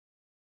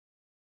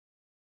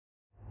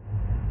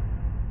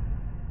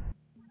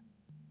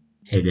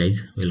Hey guys,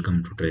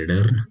 welcome to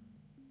Trader.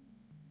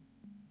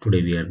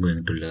 Today we are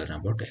going to learn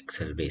about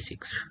Excel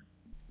basics.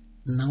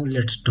 Now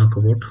let's talk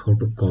about how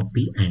to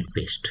copy and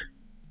paste.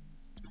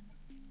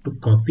 To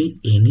copy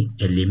any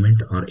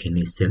element or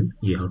any cell,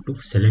 you have to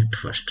select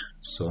first.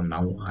 So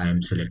now I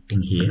am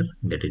selecting here,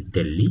 that is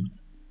Delhi.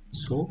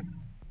 So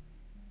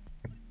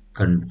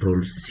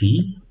Control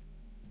C,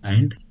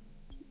 and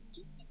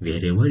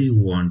wherever you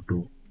want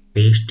to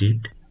paste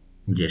it,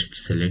 just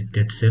select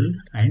that cell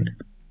and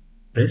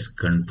press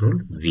Control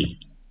V.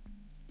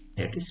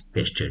 That is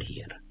pasted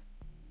here.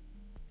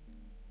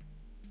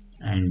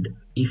 And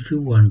if you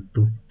want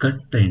to cut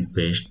and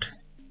paste,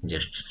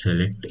 just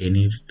select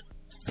any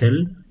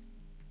cell,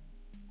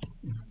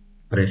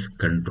 press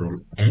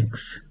Ctrl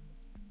X,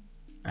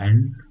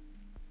 and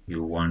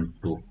you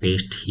want to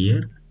paste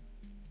here,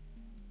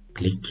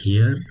 click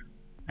here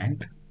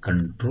and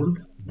Ctrl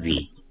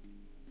V.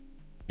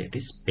 That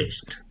is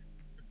paste.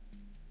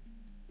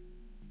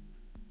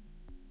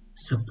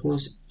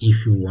 Suppose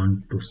if you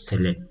want to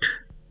select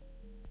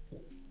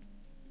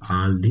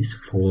all these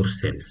 4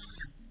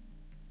 cells,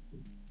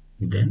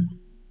 then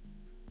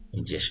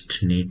you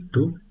just need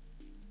to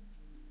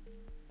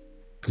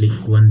click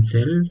one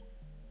cell,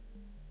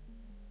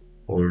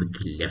 hold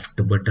the left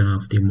button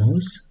of the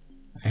mouse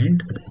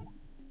and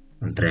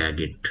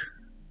drag it.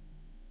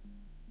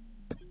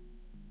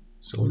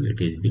 So it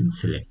is being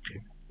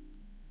selected.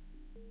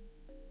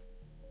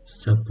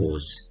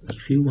 Suppose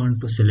if you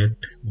want to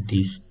select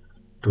these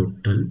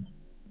total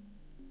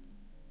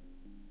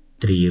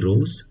 3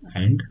 rows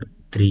and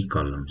 3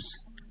 columns,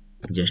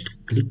 just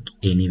click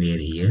anywhere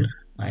here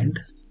and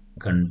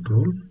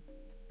Control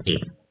A.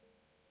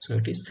 So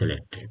it is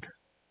selected.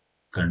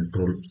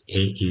 Control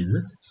A is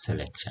the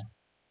selection.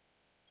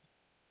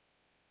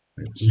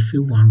 And if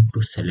you want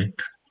to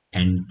select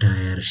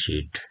entire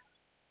sheet,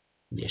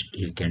 just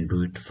you can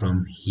do it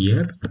from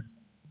here,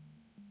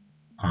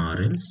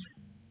 or else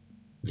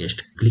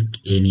just click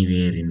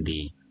anywhere in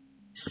the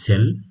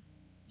cell.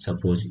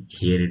 Suppose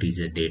here it is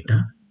a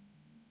data,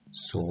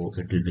 so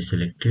it will be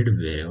selected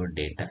wherever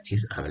data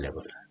is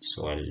available.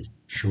 So I'll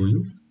show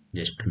you.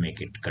 Just make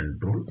it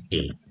Control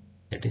A.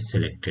 That is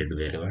selected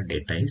wherever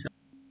data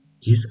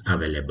is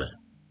available.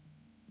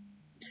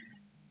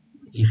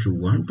 If you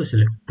want to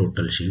select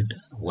total sheet,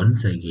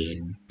 once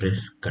again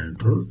press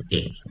Control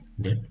A.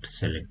 That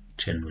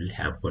selection will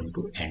happen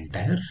to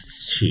entire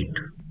sheet.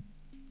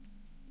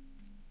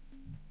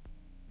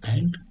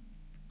 And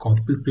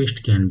copy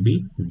paste can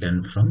be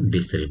done from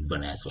this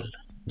ribbon as well.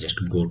 Just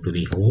go to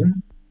the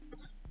home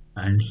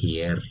and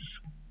here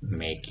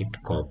make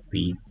it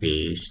copy,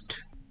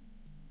 paste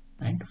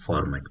and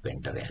format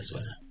painter as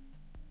well.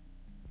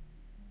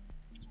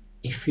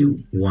 If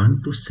you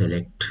want to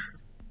select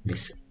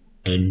this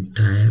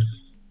entire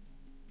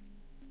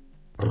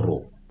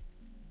row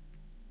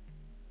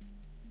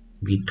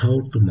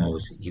without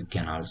mouse, you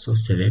can also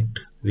select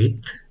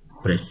with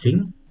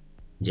pressing.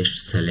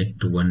 Just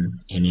select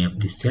any of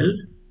the cell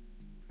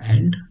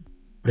and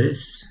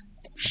press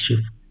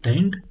shift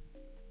and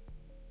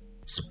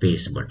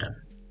space button.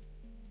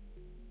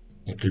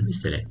 It will be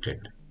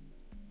selected.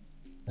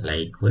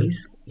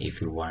 Likewise,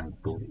 if you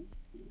want to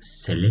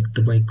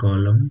select by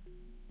column,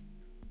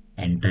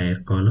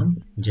 entire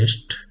column,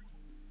 just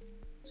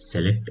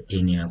select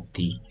any of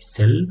the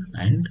cell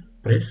and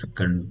press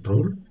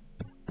Control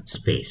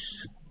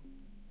space.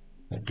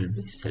 It will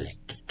be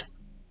selected.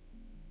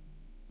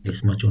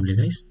 This much only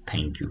guys.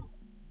 Thank you.